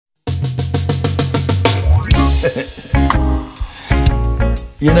You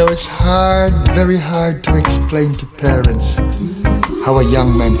know, it's hard, very hard to explain to parents how a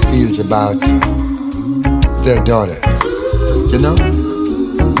young man feels about their daughter. You know?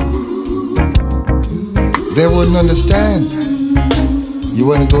 They wouldn't understand. You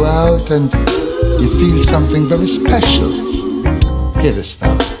want to go out and you feel something very special. Hear this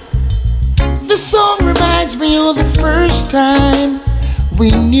now. The song reminds me of the first time we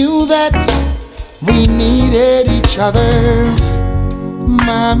knew that we needed each other.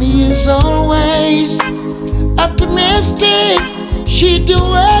 Mommy is always optimistic. She'd do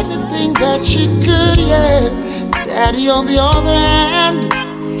anything that she could, yeah. Daddy, on the other hand,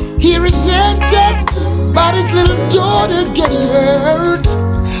 he resented about his little daughter getting hurt.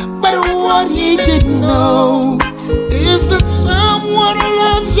 But what he didn't know is that someone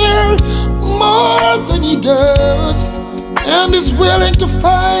loves her more than he does, and is willing to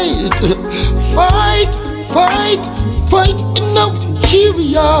fight, fight, fight, fight. And now here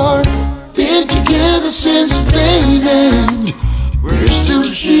we are, been together since then, and we're still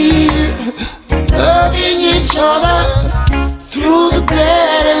here, loving each other through the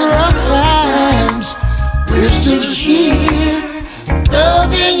bad and rough times. We're still here,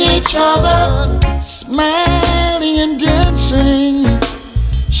 loving each other, smiling and dancing,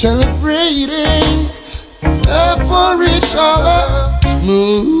 celebrating love for each other,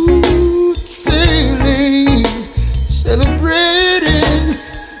 smooth sailing, celebrating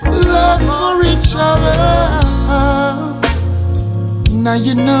love for each other. Now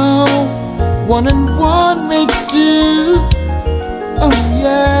you know, 1 and 1 makes 2. Oh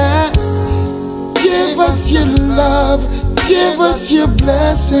yeah. Give us your love, give us your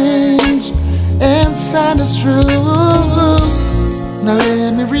blessings, and sign us through. Now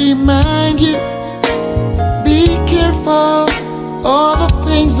let me remind you, be careful all the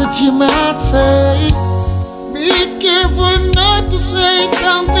things that you might say. Be careful not to say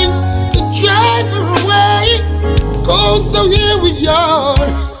something to drive her away. 'Cause now here we are,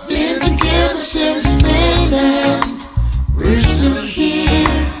 been together since then, and we're still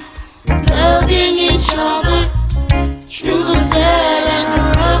here, loving each other through the bad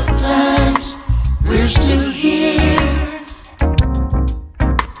and rough times. We're still here,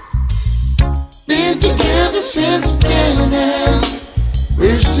 been together since then, and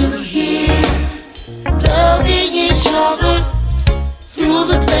we're still here, loving each other through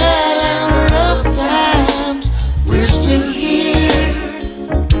the bad and rough times. We're still here.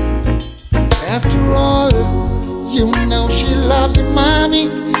 After all, you know she loves you, mommy.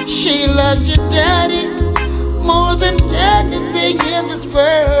 She loves your daddy more than anything in this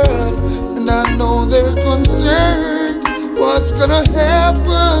world. And I know they're concerned what's gonna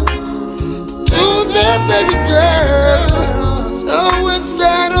happen to their baby girl. So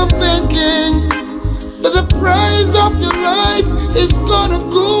instead of thinking that the price of your life is gonna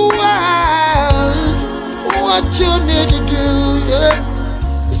go wild, what you need to do, yes,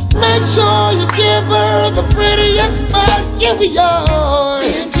 is make sure you give her the prettiest smile. Here we are,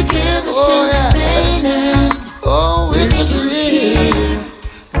 been together since then, and we're still here,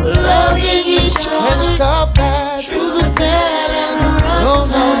 loving each other, stop that, through the bad and rough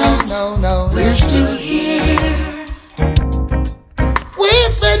times. No, we're still here.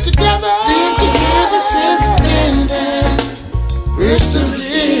 We've been together since then, and we're still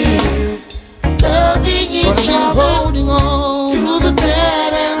here, loving each other, holding on through the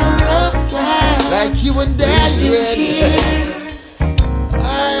bad and rough times, like you and Daddy did.